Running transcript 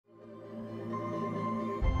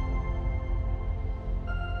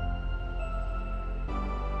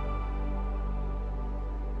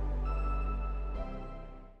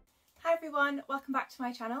everyone, welcome back to my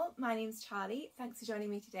channel. My name's Charlie, thanks for joining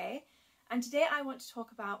me today. And today I want to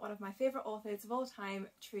talk about one of my favourite authors of all time,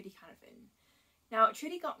 Trudi Canavan. Now,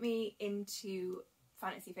 Trudi got me into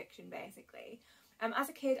fantasy fiction basically. As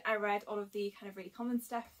a kid I read all of the kind of really common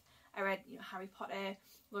stuff. I read, Harry Potter,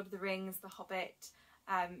 Lord of the Rings, The Hobbit,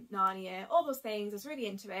 Narnia, all those things. I was really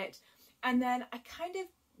into it. And then I kind of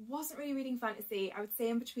wasn't really reading fantasy, I would say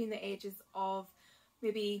in between the ages of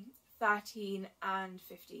maybe 13 and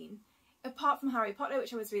 15. Apart from Harry Potter,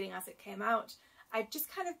 which I was reading as it came out, I just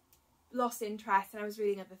kind of lost interest and I was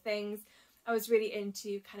reading other things. I was really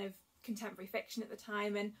into kind of contemporary fiction at the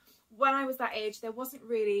time, and when I was that age there wasn't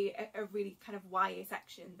really a really kind of YA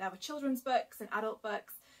section. There were children's books and adult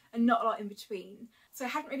books and not a lot in between. So I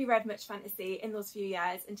hadn't really read much fantasy in those few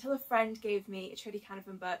years until a friend gave me a Trudi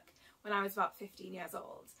Canavan book when I was about 15 years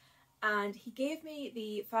old. And he gave me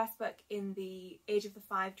the first book in the Age of the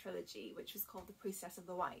Five trilogy, which was called The Priestess of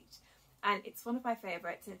the White. And it's one of my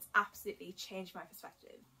favourites and it's absolutely changed my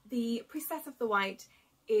perspective. The Priestess of the White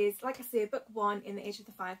is, like I say, book one in the Age of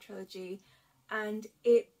the Five trilogy, and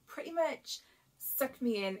it pretty much sucked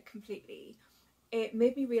me in completely. It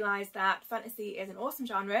made me realise that fantasy is an awesome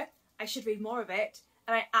genre, I should read more of it,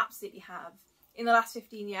 and I absolutely have. In the last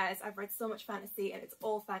 15 years I've read so much fantasy and it's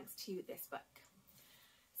all thanks to this book.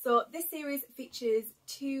 So this series features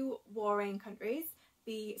two warring countries,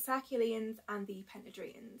 the Sarkelians and the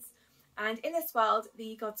Pentadrians. And in this world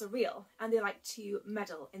the gods are real and they like to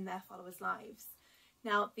meddle in their followers' lives.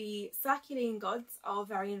 Now the Sarkelian gods are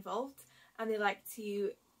very involved and they like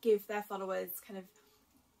to give their followers kind of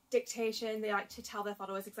dictation. They like to tell their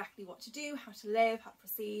followers exactly what to do, how to live, how to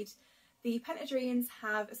proceed. The Pentadrians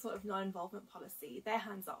have a sort of non-involvement policy. They're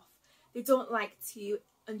hands off. They don't like to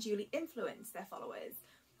unduly influence their followers.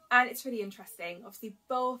 And it's really interesting. Obviously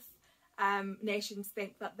both nations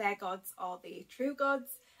think that their gods are the true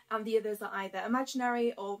gods and the others are either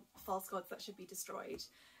imaginary or false gods that should be destroyed.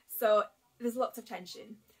 So there's lots of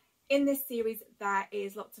tension. In this series there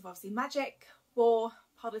is lots of obviously magic, war,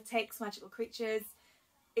 politics, magical creatures.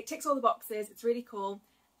 It ticks all the boxes, it's really cool,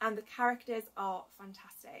 and the characters are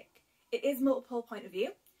fantastic. It is multiple point of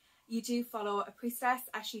view. You do follow a priestess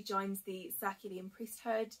as she joins the Sarkelian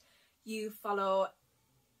priesthood. You follow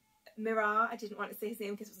Mirar, I didn't want to say his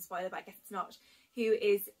name because it was a spoiler, but I guess it's not, who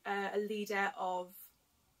is a leader of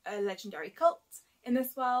a legendary cult in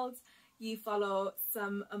this world. You follow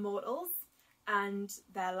some immortals and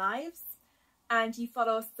their lives, and you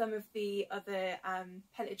follow some of the other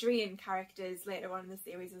Pentadrian characters later on in the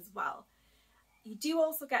series as well. You do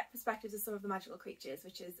also get perspectives of some of the magical creatures,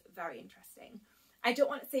 which is very interesting. I don't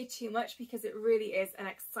want to say too much because it really is an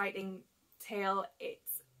exciting tale.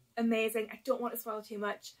 It's amazing. I don't want to spoil too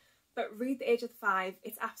much, but read The Age of the Five.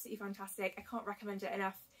 It's absolutely fantastic. I can't recommend it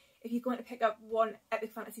enough. If you're going to pick up one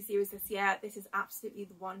epic fantasy series this year, this is absolutely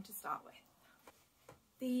the one to start with.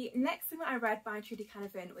 The next thing that I read by Trudi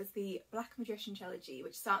Canavan was the Black Magician Trilogy,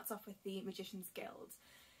 which starts off with the Magician's Guild.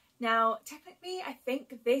 Now, technically, I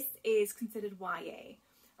think this is considered YA.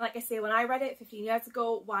 Like I say, when I read it 15 years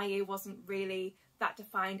ago, YA wasn't really that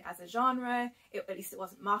defined as a genre. At least it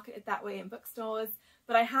wasn't marketed that way in bookstores.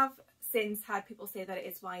 But I have since had people say that it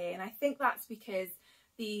is YA, and I think that's because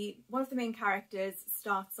one of the main characters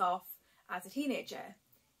starts off as a teenager.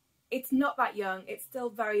 It's not that young, it's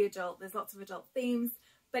still very adult, there's lots of adult themes,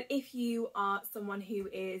 but if you are someone who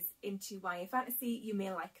is into YA fantasy, you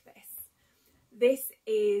may like this. This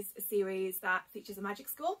is a series that features a magic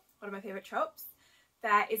school, one of my favourite tropes.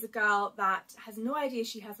 There is a girl that has no idea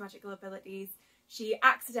she has magical abilities. She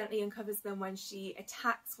accidentally uncovers them when she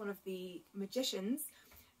attacks one of the magicians.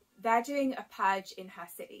 They're doing a purge in her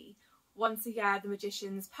city. Once a year the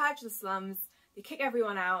magicians purge the slums, they kick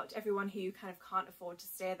everyone out, everyone who kind of can't afford to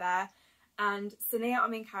stay there, and Sanea, our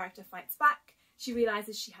main character, fights back. She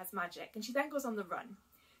realises she has magic and she then goes on the run.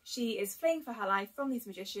 She is fleeing for her life from these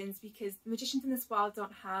magicians because the magicians in this world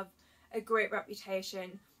don't have a great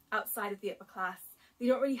reputation outside of the upper class. They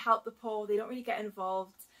don't really help the poor, they don't really get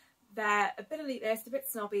involved. They're a bit elitist, a bit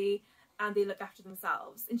snobby, and they look after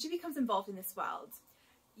themselves. And she becomes involved in this world.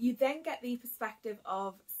 You then get the perspective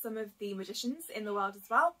of some of the magicians in the world as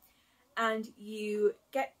well, and you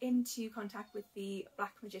get into contact with the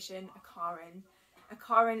black magician, Akaran.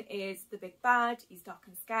 Akaran is the big bad, he's dark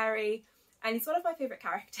and scary, and he's one of my favourite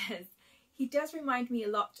characters. He does remind me a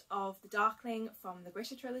lot of the Darkling from the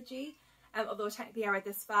Grisha trilogy, although technically I read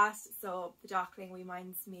this first, so the Darkling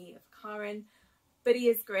reminds me of Akaran. But he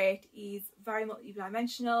is great, he's very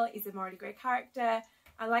multi-dimensional, he's a morally great character,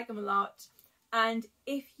 I like him a lot. And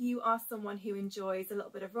if you are someone who enjoys a little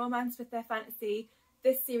bit of romance with their fantasy,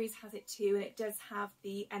 this series has it too, and it does have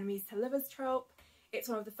the enemies to lovers trope. It's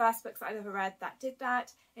one of the first books that I've ever read that did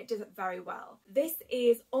that, and it does it very well. This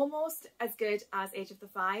is almost as good as Age of the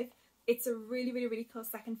Five. It's a really close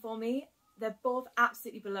second for me. They're both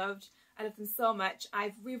absolutely beloved. I love them so much.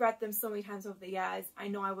 I've reread them so many times over the years. I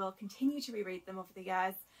know I will continue to reread them over the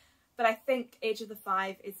years, but I think Age of the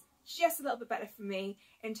Five is just a little bit better for me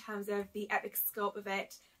in terms of the epic scope of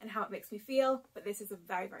it and how it makes me feel, but this is a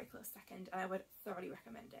very close second, and I would thoroughly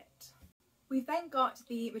recommend it. We've then got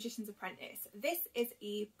The Magician's Apprentice. This is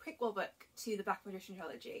a prequel book to the Black Magician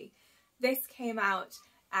Trilogy. This came out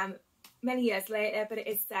many years later, but it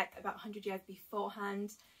is set about 100 years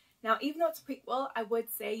beforehand. Now, even though it's a prequel, I would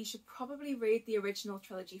say you should probably read the original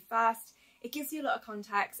trilogy first. It gives you a lot of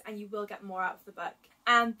context and you will get more out of the book.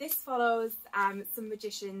 And this follows some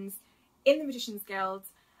magicians in the Magicians Guild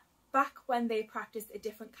back when they practiced a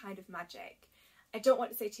different kind of magic. I don't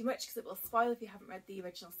want to say too much because it will spoil if you haven't read the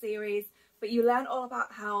original series, but you learn all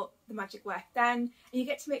about how the magic worked then, and you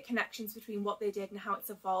get to make connections between what they did and how it's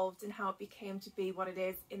evolved and how it became to be what it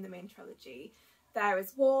is in the main trilogy. There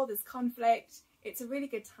is war, there's conflict, it's a really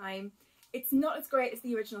good time. It's not as great as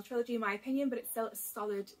the original trilogy in my opinion, but it's still a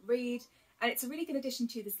solid read, and it's a really good addition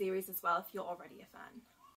to the series as well if you're already a fan.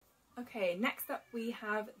 Okay, next up we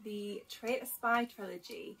have the Traitor Spy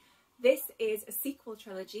Trilogy. This is a sequel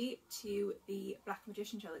trilogy to the Black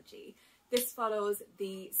Magician Trilogy. This follows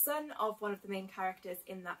the son of one of the main characters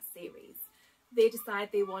in that series. They decide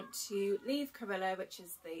they want to leave Corilla, which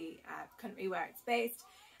is the country where it's based,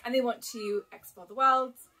 and they want to explore the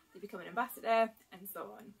world, they become an ambassador, and so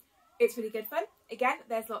on. It's really good fun. Again,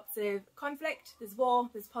 there's lots of conflict, there's war,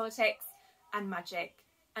 there's politics, and magic,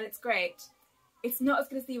 and it's great. It's not as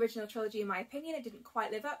good as the original trilogy in my opinion, it didn't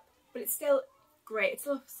quite live up, but it's still great. It's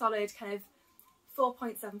still a solid kind of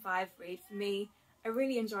 4.75 read for me. I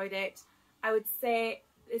really enjoyed it. I would say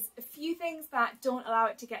there's a few things that don't allow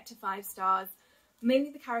it to get to 5 stars, mainly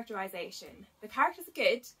the characterisation. The characters are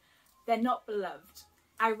good, they're not beloved.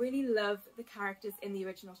 I really love the characters in the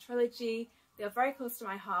original trilogy. They're very close to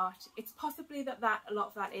my heart. It's possibly that a lot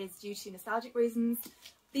of that is due to nostalgic reasons.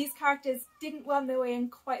 These characters didn't worm their way in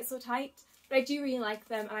quite so tight, but I do really like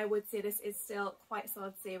them, and I would say this is still quite a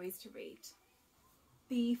solid series to read.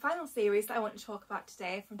 The final series that I want to talk about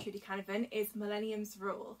today from Trudi Canavan is Millennium's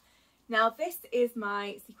Rule. Now this is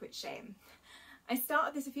my secret shame. I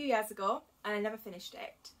started this a few years ago and I never finished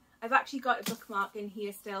it. I've actually got a bookmark in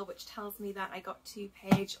here still which tells me that I got to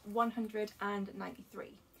page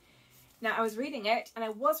 193. Now I was reading it and I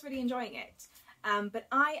was really enjoying it, but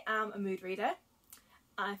I am a mood reader.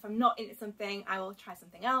 If I'm not into something I will try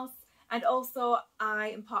something else, and also I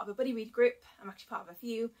am part of a buddy read group. I'm actually part of a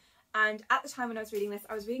few. And at the time when I was reading this,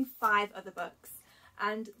 I was reading 5 other books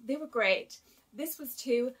and they were great. This was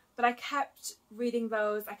 2, but I kept reading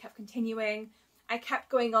those, I kept continuing, I kept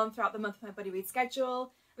going on throughout the month of my buddy read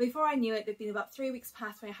schedule. And before I knew it, there'd been about 3 weeks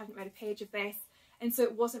past when I hadn't read a page of this, and so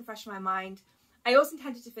it wasn't fresh in my mind. I always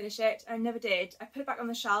intended to finish it, and I never did. I put it back on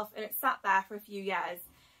the shelf and it sat there for a few years.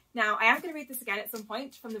 Now, I am going to read this again at some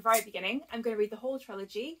point from the very beginning. I'm going to read the whole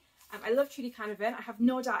trilogy. I love Trudi Canavan, I have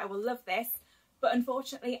no doubt I will love this. But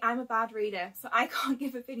unfortunately, I'm a bad reader, so I can't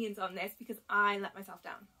give opinions on this because I let myself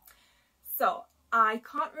down. So I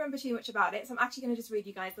can't remember too much about it, so I'm actually going to just read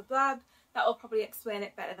you guys the blurb. That will probably explain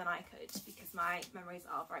it better than I could because my memories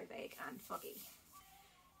are very vague and foggy.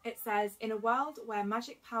 It says, in a world where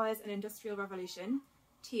magic powers an industrial revolution,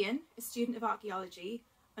 Tian, a student of archaeology,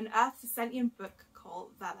 unearths a sentient book called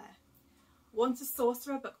Vela. Once a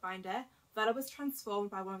sorcerer bookbinder, Vela was transformed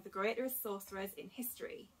by one of the greatest sorcerers in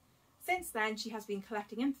history. Since then, she has been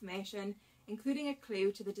collecting information, including a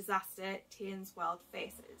clue to the disaster Tian's world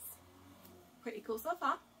faces. Pretty cool so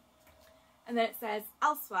far. And then it says,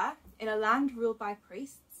 elsewhere, in a land ruled by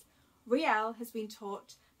priests, Riel has been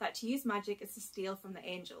taught that to use magic is to steal from the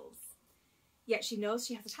angels. Yet she knows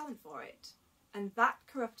she has a talent for it, and that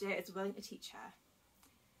corrupter is willing to teach her.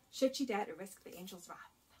 Should she dare to risk the angels' wrath?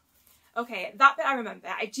 Okay, that bit I remember.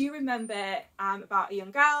 I do remember about a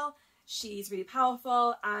young girl. She's really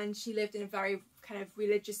powerful and she lived in a very kind of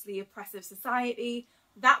religiously oppressive society.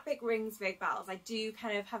 That bit rings big bells. I do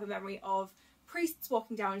kind of have a memory of priests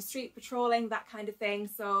walking down the street, patrolling, that kind of thing.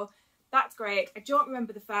 So that's great. I don't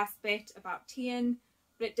remember the first bit about Tian,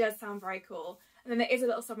 but it does sound very cool. And then there is a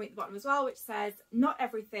little summary at the bottom as well, which says, not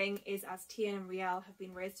everything is as Tian and Riel have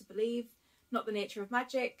been raised to believe, not the nature of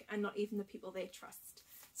magic, and not even the people they trust.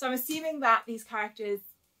 So I'm assuming that these characters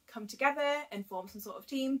come together and form some sort of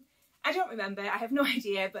team. I don't remember, I have no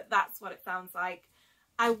idea, but that's what it sounds like.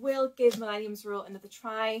 I will give Millennium's Rule another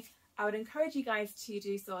try. I would encourage you guys to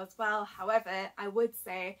do so as well. However, I would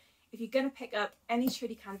say if you're going to pick up any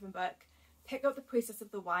Trudi Canavan book, pick up The Priestess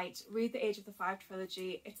of the White, read the Age of the Five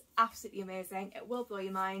trilogy. It's absolutely amazing. It will blow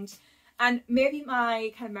your mind. And maybe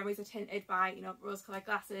my kind of memories are tinted by, you know, rose-coloured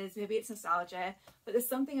glasses, maybe it's nostalgia, but there's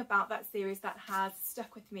something about that series that has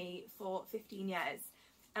stuck with me for 15 years.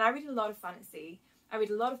 And I read a lot of fantasy. I read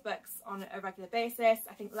a lot of books on a regular basis.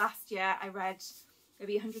 I think last year I read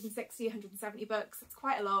maybe 160, 170 books. It's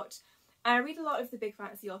quite a lot. And I read a lot of the big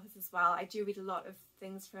fantasy authors as well. I do read a lot of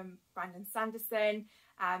things from Brandon Sanderson,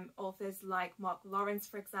 authors like Mark Lawrence,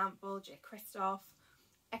 for example, J. Kristoff,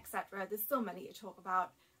 etc. There's so many to talk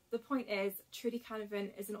about. The point is, Trudi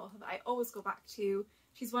Canavan is an author that I always go back to.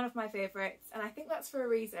 She's one of my favourites, and I think that's for a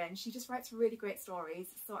reason. She just writes really great stories,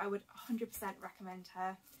 so I would 100% recommend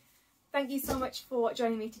her. Thank you so much for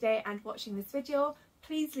joining me today and watching this video.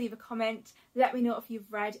 Please leave a comment. Let me know if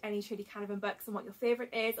you've read any Trudi Canavan books and what your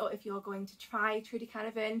favourite is, or if you're going to try Trudi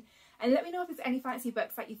Canavan. And let me know if there's any fantasy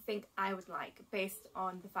books that you think I would like, based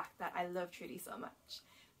on the fact that I love Trudi so much.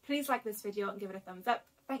 Please like this video and give it a thumbs up.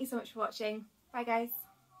 Thank you so much for watching. Bye guys.